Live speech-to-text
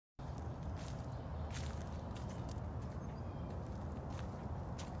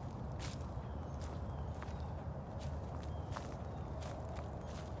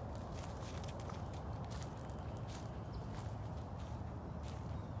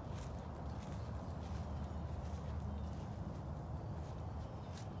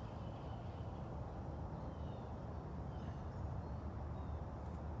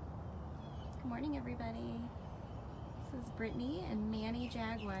morning, everybody. This is Brittany and Manny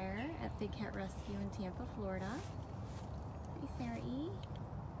Jaguar at Big Cat Rescue in Tampa, Florida. Hey, Sarah E.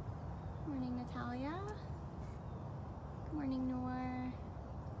 Good morning, Natalia. Good morning, Noor.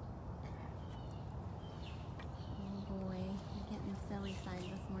 Oh boy, you're getting the silly side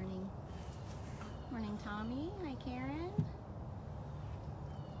this morning. Morning, Tommy. Hi, Karen.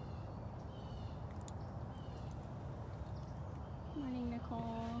 Morning,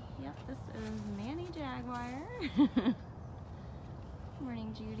 Nicole. Yep, this is Manny Jaguar.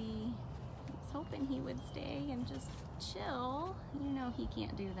 Morning, Judy. I was hoping he would stay and just chill. You know he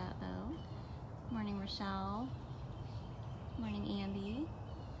can't do that though. Morning, Rochelle. Morning, Andy.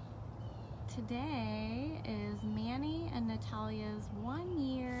 Today is Manny and Natalia's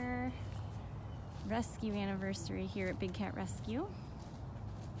 1-year rescue anniversary here at Big Cat Rescue.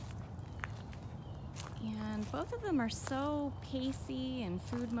 And both of them are so pacey and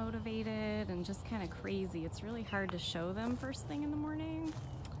food motivated and just kind of crazy. It's really hard to show them first thing in the morning.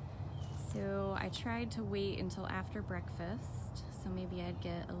 So I tried to wait until after breakfast, so maybe I'd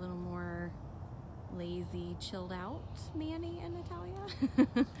get a little more lazy, chilled out Manny and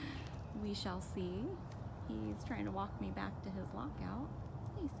Natalia. We shall see. He's trying to walk me back to his lockout.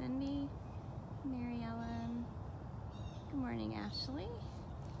 Hey, Cindy. Mary Ellen. Good morning, Ashley.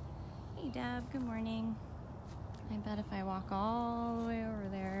 Hey, Deb. Good morning. I bet if I walk all the way over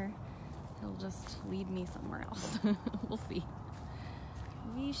there, he'll just lead me somewhere else. We'll see.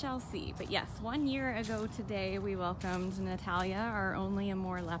 We shall see. But yes, 1 year ago today, we welcomed Natalia, our only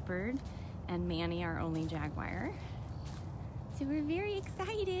Amur leopard, and Manny, our only Jaguar. So we're very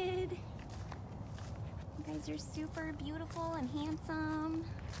excited. You guys are super beautiful and handsome.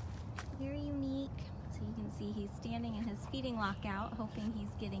 Very unique. So you can see he's standing in his feeding lockout, hoping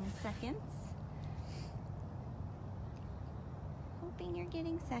he's getting seconds. Hoping you're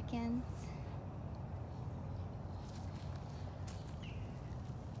getting seconds.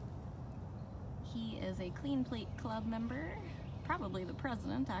 He is a Clean Plate Club member, probably the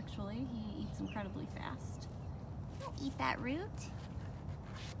president actually. He eats incredibly fast. Don't eat that root.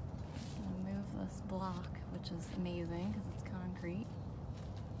 I'm gonna move this block, which is amazing because it's concrete.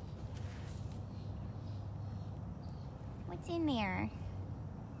 What's in there?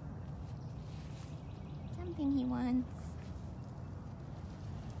 Something he wants.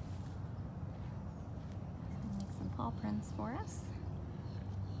 He's gonna make some paw prints for us.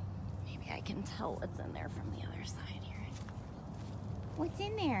 Maybe I can tell what's in there from the other side here. What's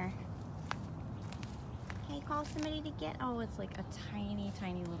in there? Can you call somebody to get? Oh, it's like a tiny,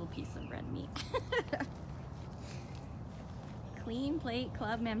 tiny little piece of red meat. Clean Plate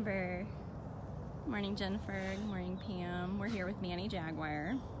Club member. Good morning, Jennifer. Good morning, Pam. We're here with Manny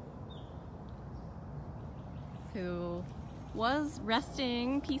Jaguar, who was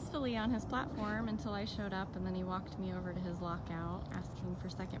resting peacefully on his platform until I showed up, and then he walked me over to his lockout asking for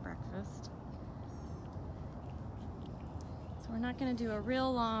second breakfast. So we're not going to do a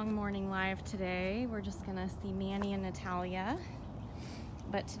real long morning live today. We're just going to see Manny and Natalia.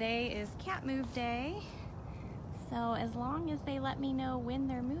 But today is cat move day. So as long as they let me know when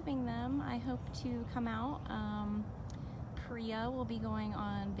they're moving them, I hope to come out. Priya will be going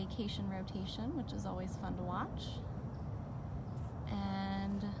on vacation rotation, which is always fun to watch.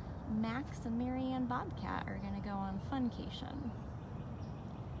 And Max and Marianne Bobcat are gonna go on funcation.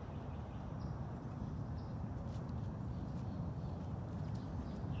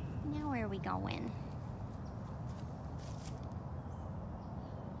 Now where are we going?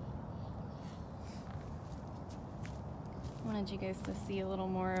 Wanted you guys to see a little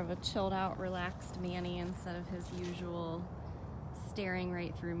more of a chilled out, relaxed Manny instead of his usual staring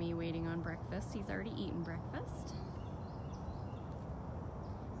right through me waiting on breakfast. He's already eaten breakfast.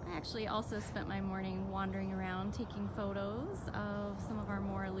 I actually also spent my morning wandering around taking photos of some of our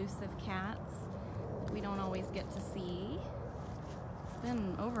more elusive cats that we don't always get to see. It's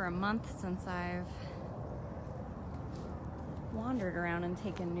been over a month since I've wandered around and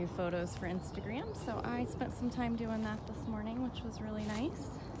taken new photos for Instagram, so I spent some time doing that this morning, which was really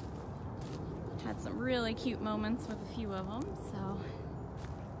nice. Had some really cute moments with a few of them, so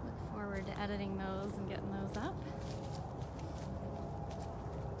look forward to editing those and getting those up.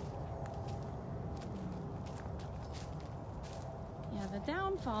 Yeah, the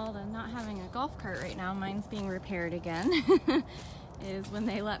downfall to not having a golf cart right now, mine's being repaired again, is when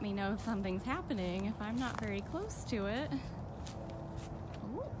they let me know something's happening. If I'm not very close to it,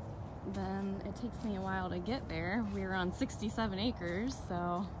 then it takes me a while to get there. We're on 67 acres,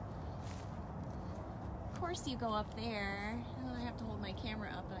 so of course you go up there. Oh, I have to hold my camera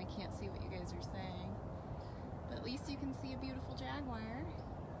up and I can't see what you guys are saying. But at least you can see a beautiful jaguar.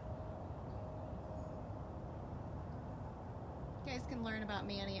 You guys can learn about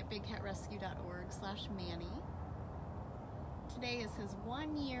Manny at bigcatrescue.org/Manny. Today is his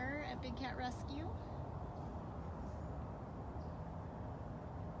 1 year at Big Cat Rescue.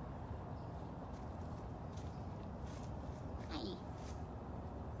 Hi.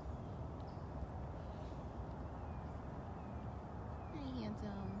 Hi,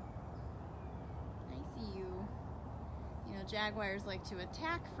 handsome. I see you. You know, Jaguars like to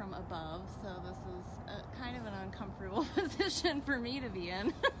attack from above, so this is kind of an uncomfortable position for me to be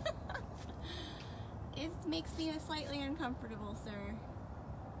in. It makes me slightly uncomfortable, sir.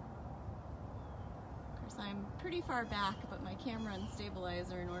 Of course, I'm pretty far back, but my camera and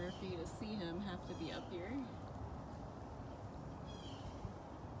stabilizer, in order for you to see him, have to be up here.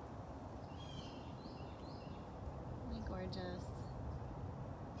 Isn't he gorgeous?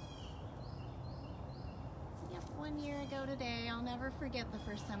 Yep, 1 year ago today. I'll never forget the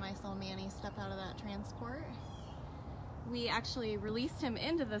first time I saw Manny step out of that transport. We actually released him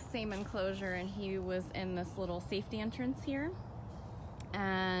into the same enclosure, and he was in this little safety entrance here.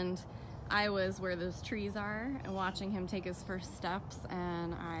 And I was where those trees are and watching him take his first steps,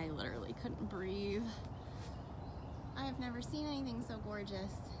 and I literally couldn't breathe. I have never seen anything so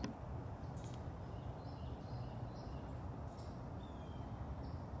gorgeous.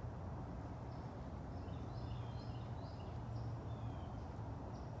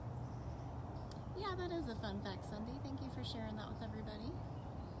 Yeah, that is a fun fact, Cindy. Thank you for sharing that with everybody.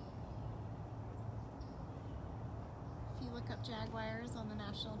 If you look up Jaguars on the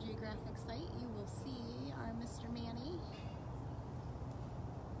National Geographic site, you will see our Mr. Manny.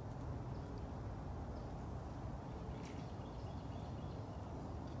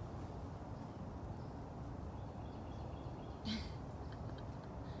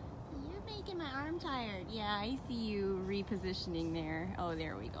 You're making my arm tired. Yeah, I see you repositioning there. Oh,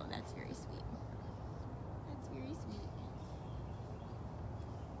 there we go. That's very sweet. Very sweet.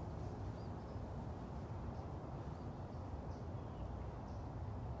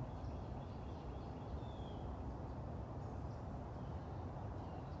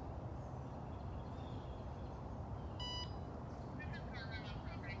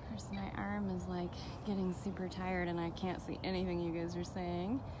 Of course, my arm is like getting super tired and I can't see anything you guys are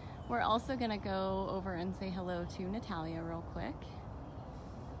saying. We're also gonna go over and say hello to Natalia real quick.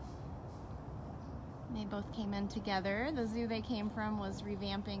 They both came in together. The zoo they came from was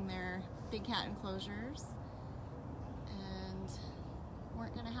revamping their big cat enclosures and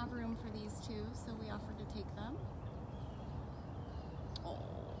weren't gonna have room for these two, so we offered to take them.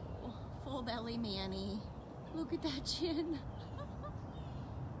 Oh, full belly Manny. Look at that chin.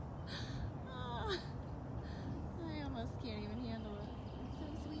 Oh, I almost can't even handle it. It's so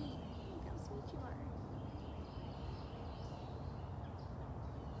sweet. Look how sweet you are.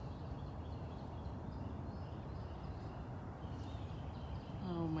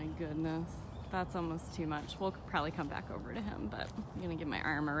 Oh my goodness, that's almost too much. We'll probably come back over to him, but I'm gonna give my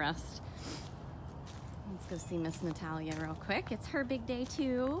arm a rest. Let's go see Miss Natalia real quick. It's her big day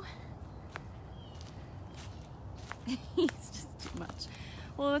too. He's just too much.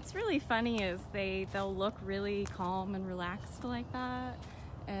 Well, what's really funny is they'll look really calm and relaxed like that,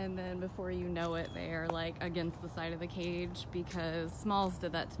 and then before you know it, they are like against the side of the cage, because Smalls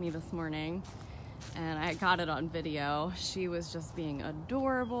did that to me this morning. And I got it on video. She was just being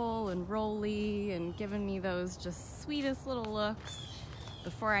adorable and rolly and giving me those just sweetest little looks.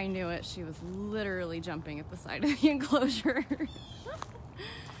 Before I knew it, she was literally jumping at the side of the enclosure.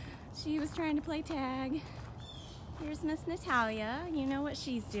 She was trying to play tag. Here's Miss Natalia. You know what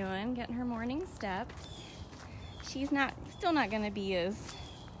she's doing, getting her morning steps. She's still not gonna be as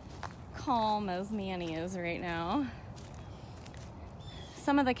calm as Manny is right now.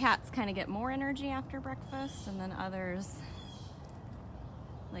 Some of the cats kind of get more energy after breakfast, and then others,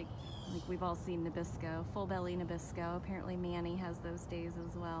 like we've all seen Nabisco, full belly Nabisco. Apparently Manny has those days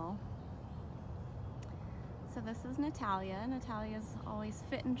as well. So this is Natalia. Natalia's always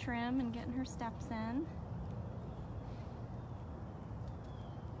fit and trim and getting her steps in.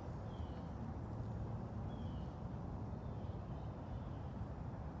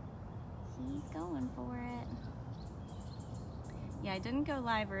 He's going for it. Yeah, I didn't go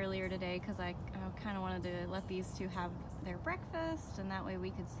live earlier today because I kind of wanted to let these two have their breakfast, and that way we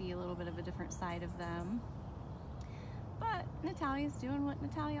could see a little bit of a different side of them. But Natalia's doing what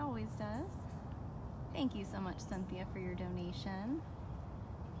Natalia always does. Thank you so much, Cynthia, for your donation.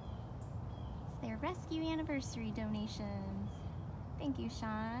 It's their rescue anniversary donations. Thank you,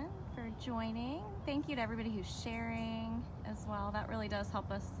 Sean, for joining. Thank you to everybody who's sharing as well. That really does help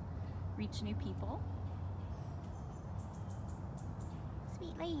us reach new people.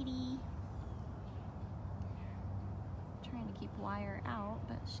 Sweet lady. trying to keep wire out,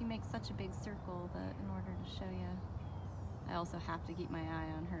 but she makes such a big circle that in order to show you, I also have to keep my eye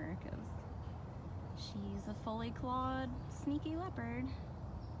on her because she's a fully clawed, sneaky leopard.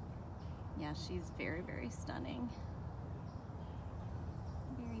 Yeah, she's very, very stunning.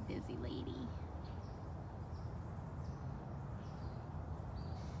 Very busy lady.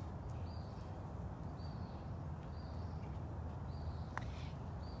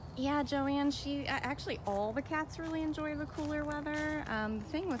 Yeah, Joanne, actually all the cats really enjoy the cooler weather. The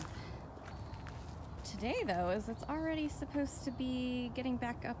thing with today though is it's already supposed to be getting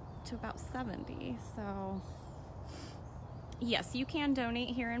back up to about 70, so yes, you can donate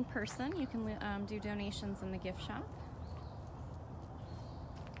here in person. You can do donations in the gift shop.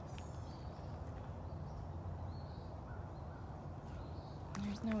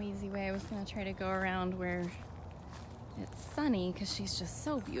 There's no easy way. I was gonna try to go around where it's sunny because she's just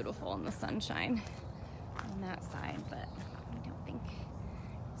so beautiful in the sunshine on that side, but I don't think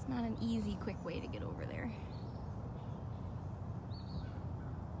it's not an easy, quick way to get over there.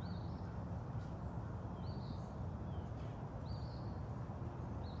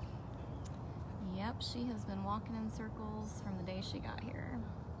 Yep, she has been walking in circles from the day she got here.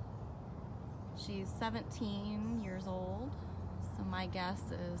 She's 17 years old, so my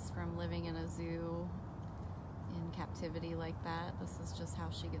guess is from living in a zoo in captivity like that, this is just how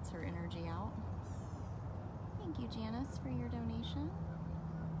she gets her energy out. Thank you, Janice, for your donation.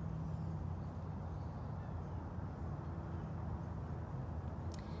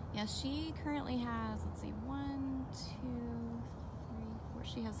 Yeah, she currently has, let's see, 1, 2, 3, 4.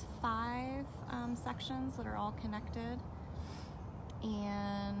 She has 5 sections that are all connected,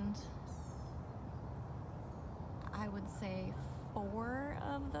 and I would say 4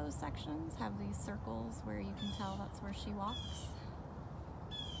 of those sections have these circles where you can tell that's where she walks.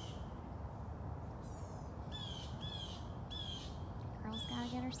 Girl's gotta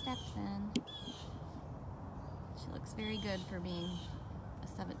get her steps in. She looks very good for being a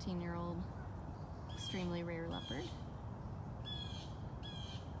 17-year-old extremely rare leopard.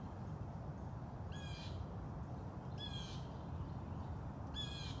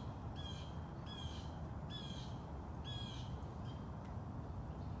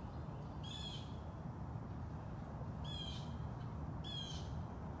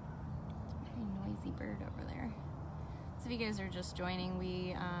 Bird over there. So if you guys are just joining,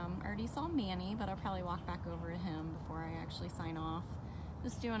 we already saw Manny, but I'll probably walk back over to him before I actually sign off.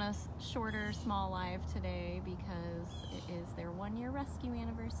 Just doing a shorter, small live today because it is their 1-year rescue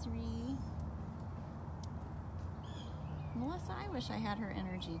anniversary. Melissa, I wish I had her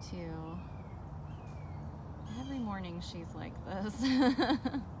energy too. Every morning she's like this.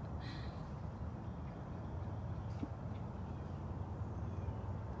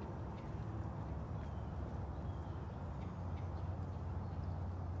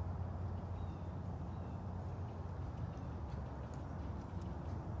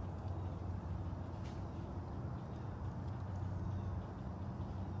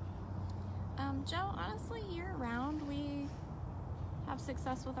 Joe, honestly, year-round we have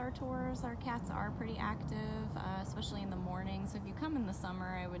success with our tours. Our cats are pretty active, especially in the morning. So if you come in the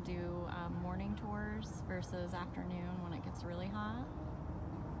summer, I would do morning tours versus afternoon when it gets really hot.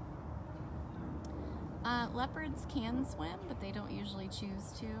 Leopards can swim, but they don't usually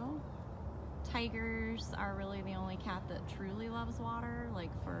choose to. Tigers are really the only cat that truly loves water,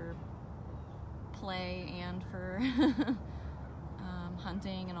 like for play and for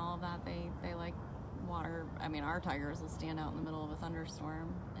hunting and all of that. They like water. I mean, our tigers will stand out in the middle of a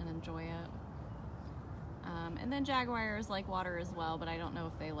thunderstorm and enjoy it. And then jaguars like water as well, but I don't know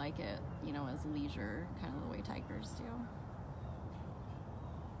if they like it, you know, as leisure, kind of the way tigers do.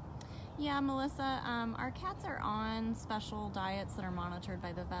 Yeah, Melissa, our cats are on special diets that are monitored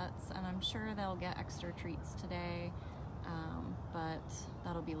by the vets, and I'm sure they'll get extra treats today, but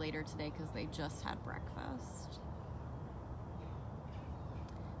that'll be later today because they just had breakfast.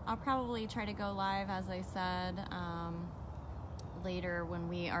 I'll probably try to go live, as I said, later when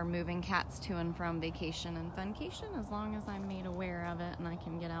we are moving cats to and from vacation and funcation, as long as I'm made aware of it and I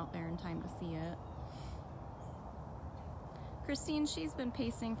can get out there in time to see it. Christine, she's been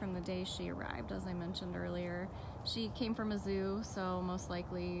pacing from the day she arrived, as I mentioned earlier. She came from a zoo, so most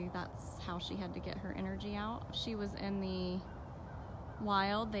likely that's how she had to get her energy out. If she was in the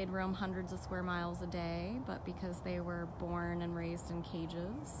wild, they'd roam hundreds of square miles a day, but because they were born and raised in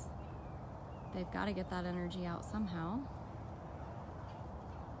cages, they've got to get that energy out somehow.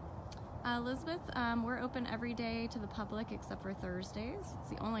 Elizabeth, we're open every day to the public except for Thursdays. It's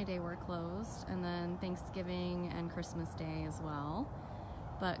the only day we're closed, and then Thanksgiving and Christmas Day as well.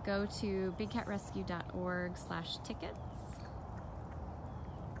 But go to bigcatrescue.org/tickets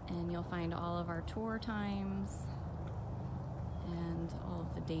and you'll find all of our tour times and all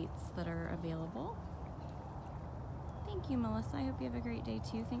of the dates that are available. Thank you, Melissa. I hope you have a great day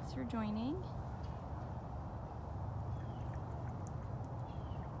too. Thanks for joining.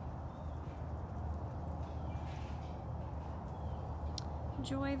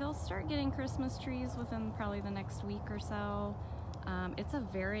 Joy, they'll start getting Christmas trees within probably the next week or so. It's a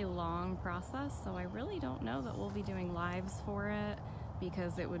very long process, so I really don't know that we'll be doing lives for it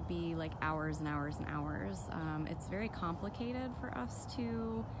because it would be like hours and hours and hours. It's very complicated for us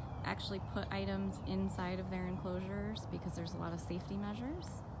to actually put items inside of their enclosures because there's a lot of safety measures.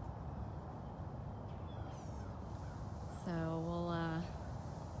 So we'll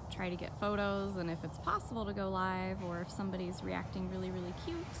try to get photos, and if it's possible to go live, or if somebody's reacting really, really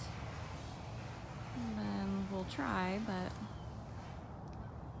cute, then we'll try. But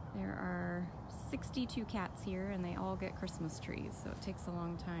there are 62 cats here, and they all get Christmas trees, so it takes a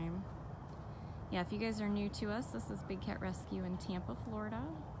long time. Yeah, if you guys are new to us, this is Big Cat Rescue in Tampa, Florida.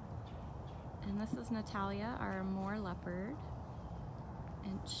 And this is Natalia, our Moor leopard.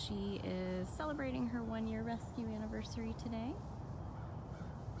 And she is celebrating her 1-year rescue anniversary today.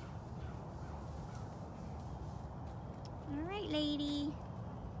 All right, lady.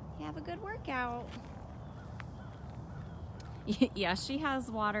 Have a good workout. Yeah, she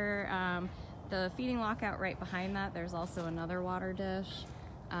has water. The feeding lockout right behind that, there's also another water dish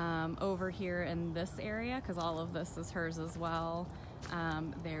over here in this area, because all of this is hers as well.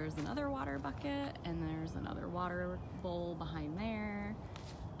 There's another water bucket, and there's another water bowl behind there.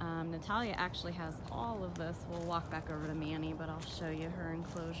 Natalia actually has all of this. We'll walk back over to Manny, but I'll show you her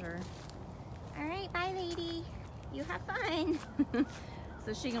enclosure. All right, bye, lady. You have fun.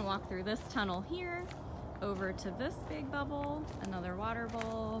 So she can walk through this tunnel here, over to this big bubble, another water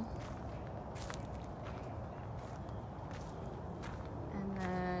bowl. And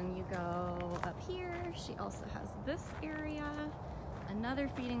then you go up here. She also has this area, another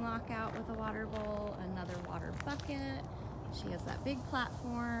feeding lockout with a water bowl, another water bucket. She has that big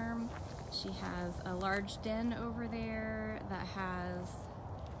platform. She has a large den over there that has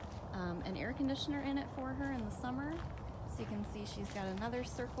an air conditioner in it for her in the summer. So you can see she's got another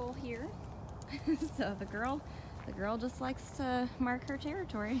circle here. So the girl just likes to mark her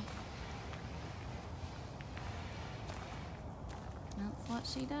territory. That's what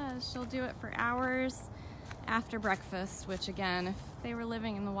she does. She'll do it for hours after breakfast, which again, if they were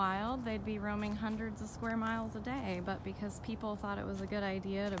living in the wild, they'd be roaming hundreds of square miles a day. But because people thought it was a good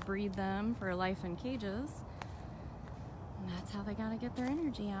idea to breed them for life in cages, that's how they gotta get their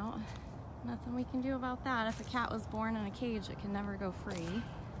energy out. Nothing we can do about that. If a cat was born in a cage, it can never go free.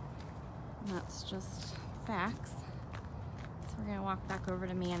 And that's just facts. So we're gonna walk back over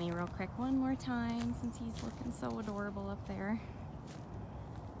to Manny real quick one more time since he's looking so adorable up there.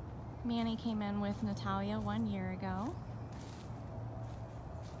 Manny came in with Natalia 1 year ago.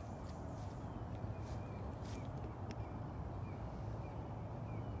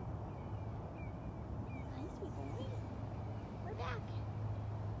 Hi, sweet boy. We're back.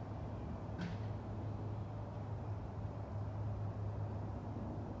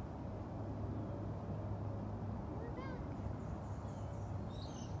 We're back.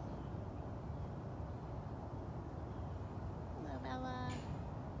 Hello, Bella.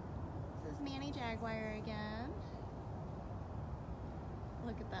 This is Manny Jaguar again.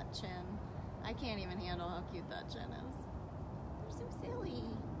 Look at that chin. I can't even handle how cute that chin is. They're so silly.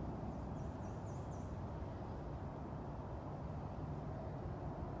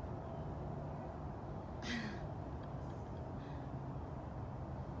 He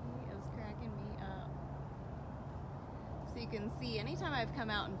is cracking me up. So you can see anytime I've come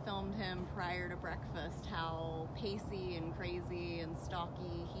out and filmed him prior to breakfast how pacey and crazy and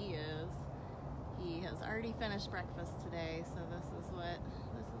stalky he is. He has already finished breakfast today, so this is what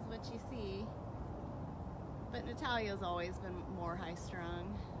you see. But Natalia's always been more high-strung.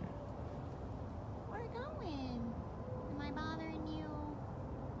 Where are you going? Am I bothering you?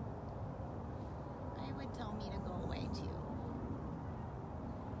 I would tell me to go away too.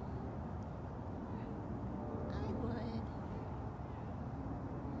 I would.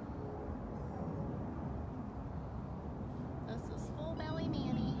 This is full belly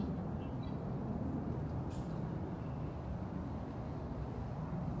Manny.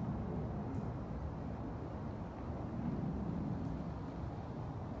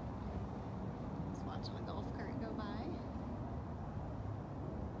 Watching a golf cart go by.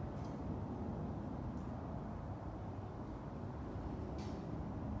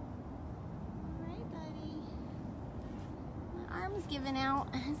 Alright, buddy. My arm's giving out.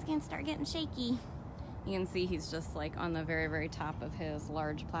 It's gonna start getting shaky. You can see he's just like on the very, very top of his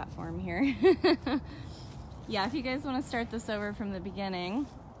large platform here. Yeah, if you guys want to start this over from the beginning,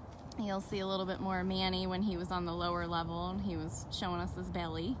 you'll see a little bit more Manny when he was on the lower level and he was showing us his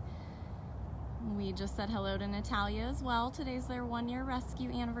belly. We just said hello to Natalia as well. Today's their 1-year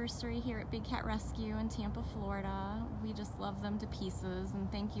rescue anniversary here at Big Cat Rescue in Tampa, Florida. We just love them to pieces,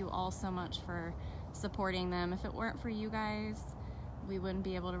 and thank you all so much for supporting them. If it weren't for you guys, we wouldn't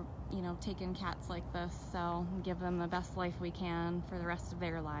be able to, you know, take in cats like this, so give them the best life we can for the rest of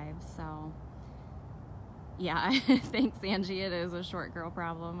their lives. So yeah, thanks Angie, it is a short girl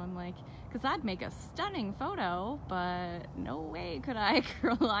problem. I'm like, because I'd make a stunning photo, but no way could I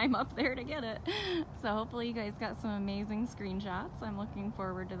climb up there to get it. So hopefully you guys got some amazing screenshots. I'm looking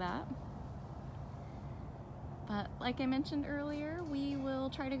forward to that. But like I mentioned earlier, we will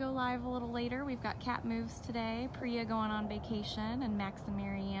try to go live a little later. We've got cat moves today, Priya going on vacation, and Max and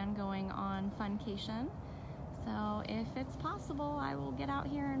Marianne going on funcation. So if it's possible, I will get out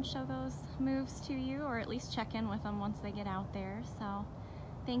here and show those moves to you, or at least check in with them once they get out there. So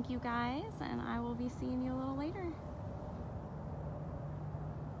thank you guys, and I will be seeing you a little later.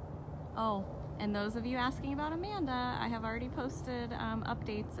 Oh, and those of you asking about Amanda, I have already posted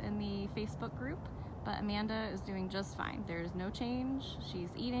updates in the Facebook group, but Amanda is doing just fine. There's no change. She's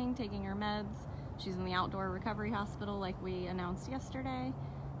eating, taking her meds. She's in the outdoor recovery hospital like we announced yesterday.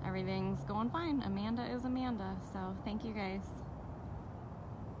 Everything's going fine. Amanda is Amanda. So thank you guys.